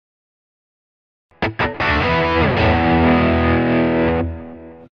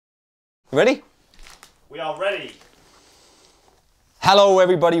Ready? We are ready. Hello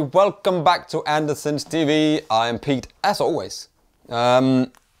everybody, welcome back to Andertons TV. I am Pete, as always. It's another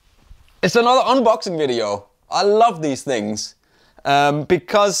unboxing video. I love these things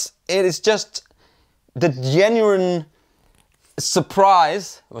because it is just the genuine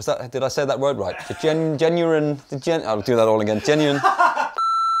surprise. Was that? Did I say that word right? The I'll do that all again. Genuine.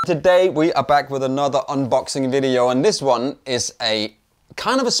 Today we are back with another unboxing video, and this one is a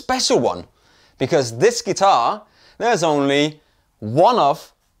kind of a special one because this guitar there's only one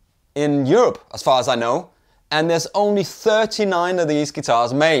of in Europe, as far as I know, and there's only 39 of these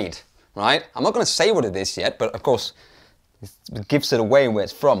guitars made. Right? I'm not going to say what it is yet, but of course it gives it away where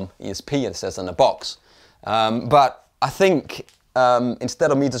it's from. ESP, it says on the box. But I think instead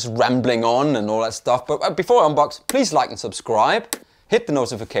of me just rambling on and all that stuff, but before I unbox, please like and subscribe, hit the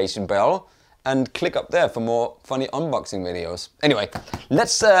notification bell, and click up there for more funny unboxing videos. Anyway,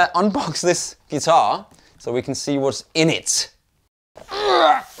 let's unbox this guitar so we can see what's in it.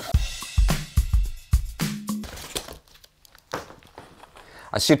 I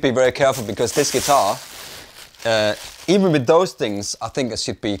should be very careful because this guitar, even with those things, I think I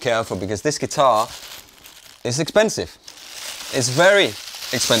should be careful because this guitar is expensive. It's very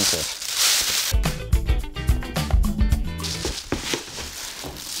expensive.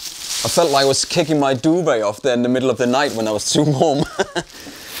 I felt like I was kicking my duvet off there in the middle of the night when I was too warm.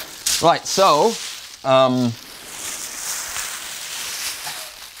 Right, so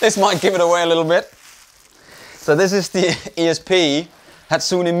this might give it away a little bit. So this is the ESP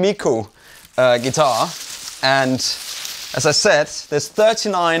Hatsune Miku guitar, and as I said, there's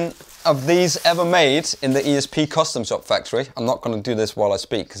 39 of these ever made in the ESP custom shop factory. I'm not going to do this while I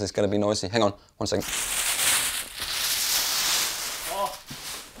speak because it's going to be noisy. Hang on, one second. Oh,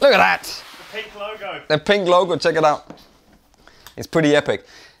 look at that! the pink logo. The pink logo, check it out. It's pretty epic.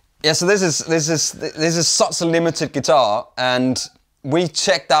 Yeah, so this is such a limited guitar, and we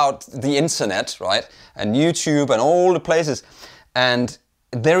checked out the internet, right, and YouTube and all the places, and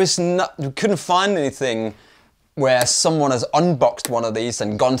there is not, you couldn't find anything where someone has unboxed one of these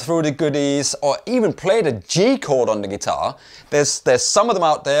and gone through the goodies or even played a G chord on the guitar. There's some of them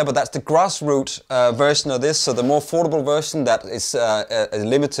out there, but that's the grassroots version of this, so the more affordable version that is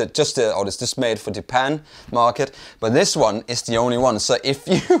limited, or it's just made for Japan market. But this one is the only one. So if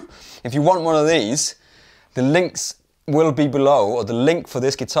you want one of these, the links will be below, or the link for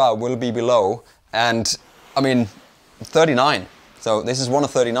this guitar will be below. And I mean, 39. So this is one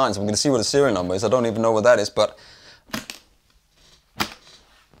of 39, so we're going to see what the serial number is. I don't even know what that is, but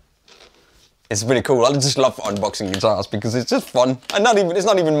it's really cool. I just love unboxing guitars because it's just fun. And it's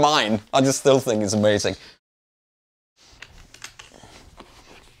not even mine. I just still think it's amazing.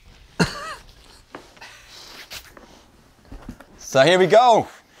 So here we go.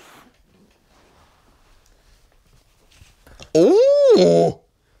 Ooh,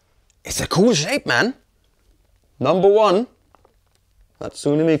 it's a cool shape, man. Number one.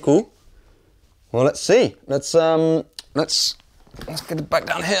 Hatsune Miku. Well, let's see. Let's get it back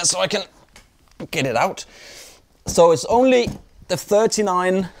down here so I can get it out. So it's only the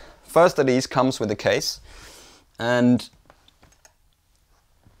 39 first of these comes with the case, and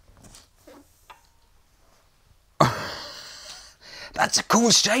that's a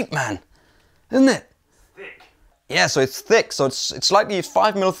cool shape, man, isn't it? Thick. Yeah, so it's thick. So it's slightly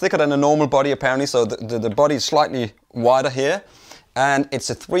 5 mil thicker than a normal body apparently. So the body is slightly wider here. And it's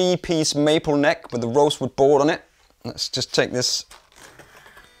a 3-piece maple neck with a rosewood board on it. Let's just take this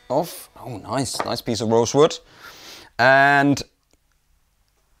off. Oh, nice piece of rosewood. And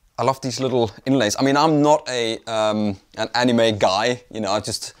I love these little inlays. I mean, I'm not an anime guy, you know.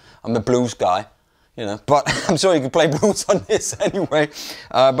 I'm a blues guy, you know. But I'm sure you can play blues on this anyway.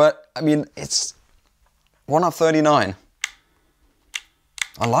 But I mean, it's one of 39.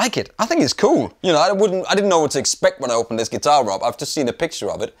 I like it. I think it's cool. You know, I didn't know what to expect when I opened this guitar up. I've just seen a picture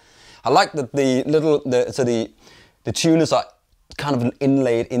of it. I like that the tuners are kind of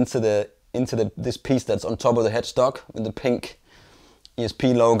inlaid into this piece that's on top of the headstock with the pink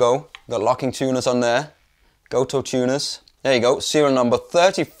ESP logo. Got locking tuners on there. Goto tuners. There you go. Serial number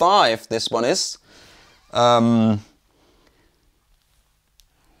 35. This one is. I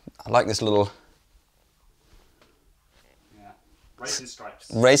like this little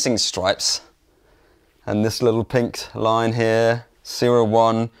racing stripes, and this little pink line here,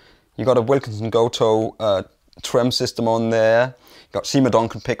 01. You got a Wilkinson Goto trem system on there. You got Seymour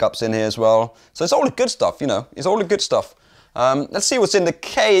Duncan pickups in here as well. So it's all the good stuff, you know. It's all the good stuff. Let's see what's in the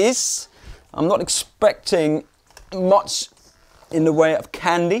case. I'm not expecting much in the way of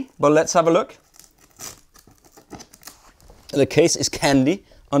candy, but let's have a look. The case is candy.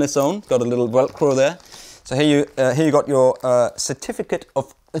 on its own. Got a little Velcro there. So here you got your certificate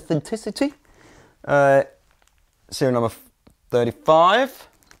of authenticity. Serial number 35.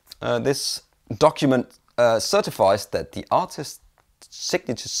 This document certifies that the artist's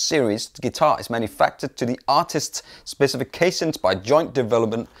signature series guitar is manufactured to the artist's specifications by joint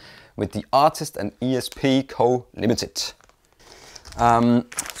development with the artist and ESP Co. Limited.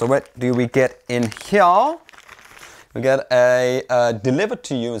 So what do we get in here? We get a delivered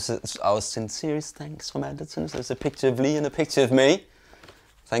to you. It's our sincerest thanks from Andertons. There's a picture of Lee and a picture of me.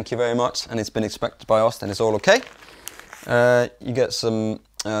 Thank you very much, and it's been expected by us, and it's all okay. You get some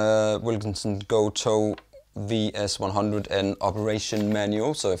Wilkinson Go-To VS100 and operation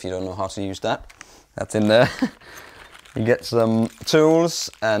manual, so if you don't know how to use that, that's in there. You get some tools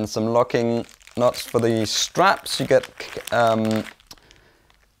and some locking nuts for the straps. You get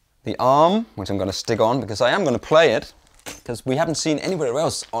the arm, which I'm going to stick on because I am going to play it, because we haven't seen anywhere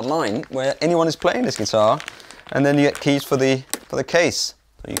else online where anyone is playing this guitar. And then you get keys for the case,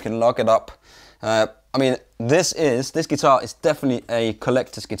 so you can lock it up. I mean, this guitar is definitely a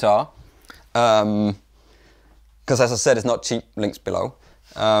collector's guitar, because as I said, it's not cheap. Links below.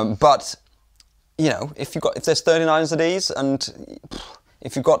 But you know, if there's 39s of these, and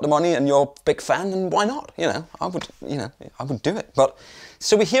if you've got the money and you're a big fan, then why not? You know, I would do it. But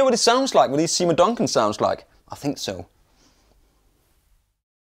so we hear what it sounds like, what the Seymour Duncan sounds like. I think so.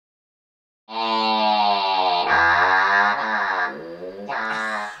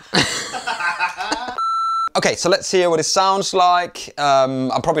 Okay, so let's hear what it sounds like.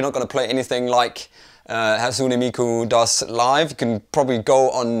 I'm probably not going to play anything like Hatsune Miku does live. You can probably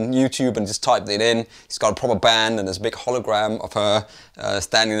go on YouTube and just type it in. He's got a proper band, and there's a big hologram of her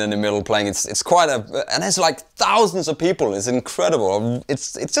standing in the middle playing. It's quite and there's like thousands of people. It's incredible.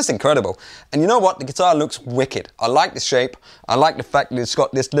 It's just incredible. And you know what? The guitar looks wicked. I like the shape. I like the fact that it's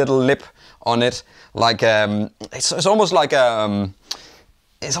got this little lip on it. Like it's almost like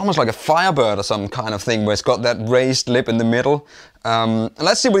it's almost like a Firebird or some kind of thing, where it's got that raised lip in the middle.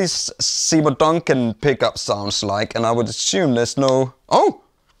 Let's see what his Seymour Duncan pickup sounds like, and I would assume there's no... Oh!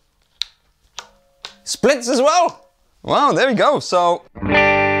 Splits as well! Wow, there we go, so...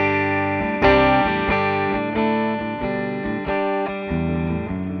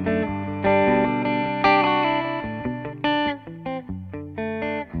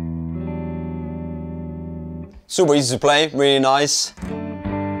 Super easy to play, really nice.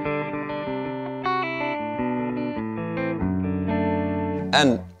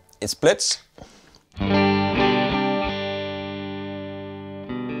 And it splits.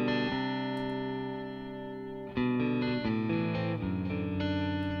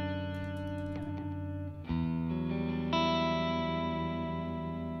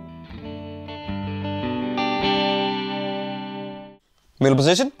 Middle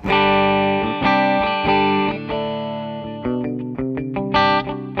position.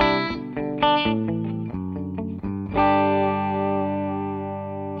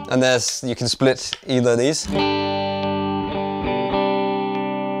 And you can split either of these.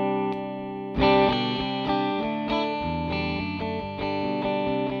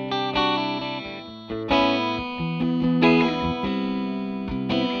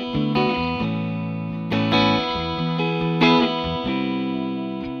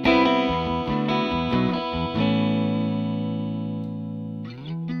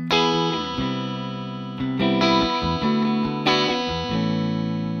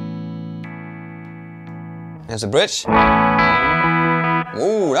 There's a bridge.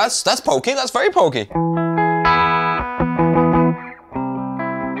 Ooh, that's pokey. That's very pokey.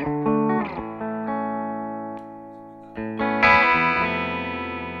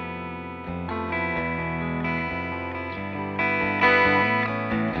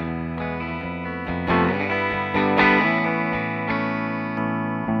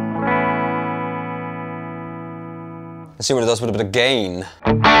 Let's see what it does with a bit of gain.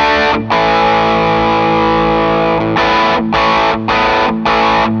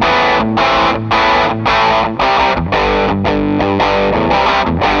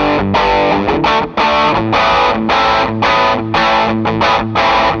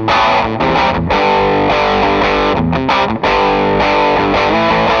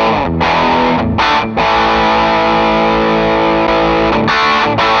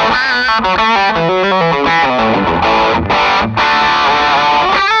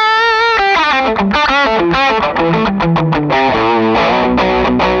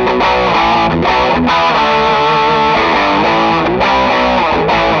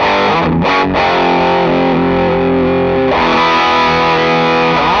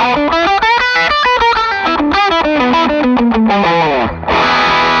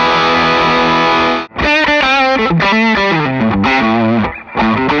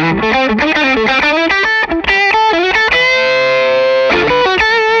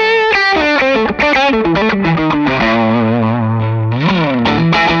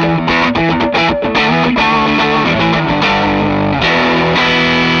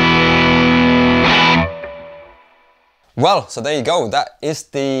 Well, so there you go. That is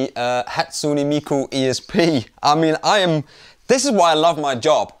the Hatsune Miku ESP. I mean, this is why I love my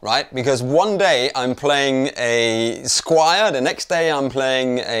job, right? Because one day I'm playing a Squire, the next day I'm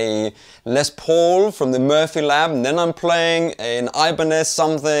playing a Les Paul from the Murphy Lab, and then I'm playing an Ibanez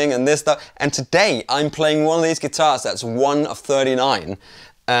something and this stuff. And today I'm playing one of these guitars that's one of 39.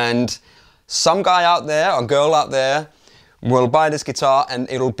 And some guy out there or girl out there will buy this guitar and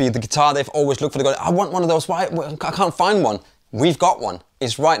it'll be the guitar they've always looked for. They go, I want one of those, why? I can't find one. We've got one.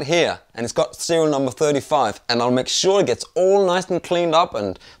 It's right here and it's got serial number 35, and I'll make sure it gets all nice and cleaned up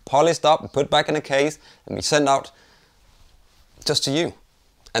and polished up and put back in a case and be sent out just to you.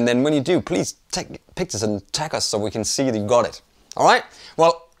 And then when you do, please take pictures and tag us so we can see that you got it. All right?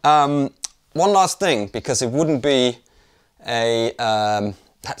 Well, one last thing, because it wouldn't be a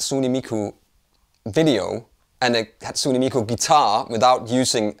Hatsune Miku video and a Hatsune Miku guitar without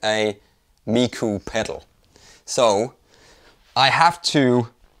using a Miku pedal. So I have to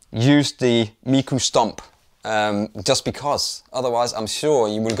use the Miku stomp just because. Otherwise, I'm sure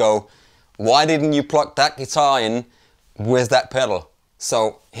you will go, why didn't you plug that guitar in with that pedal?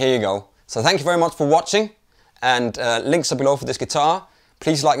 So here you go. So thank you very much for watching, and links are below for this guitar.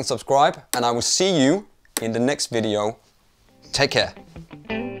 Please like and subscribe, and I will see you in the next video. Take care.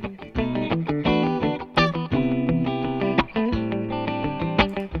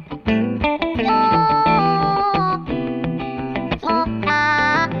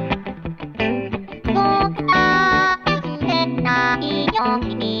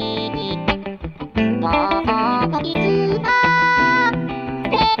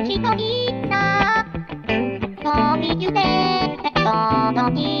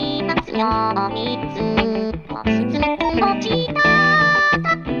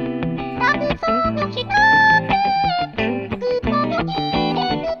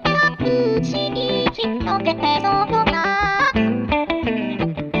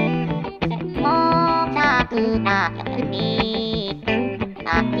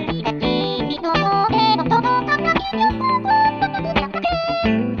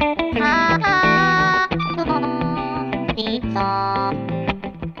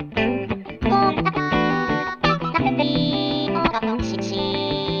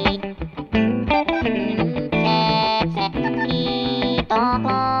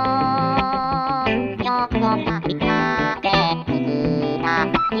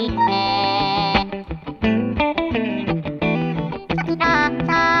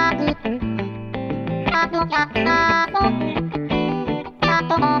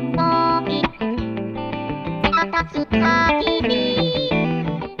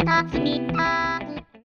 Hatsune Miku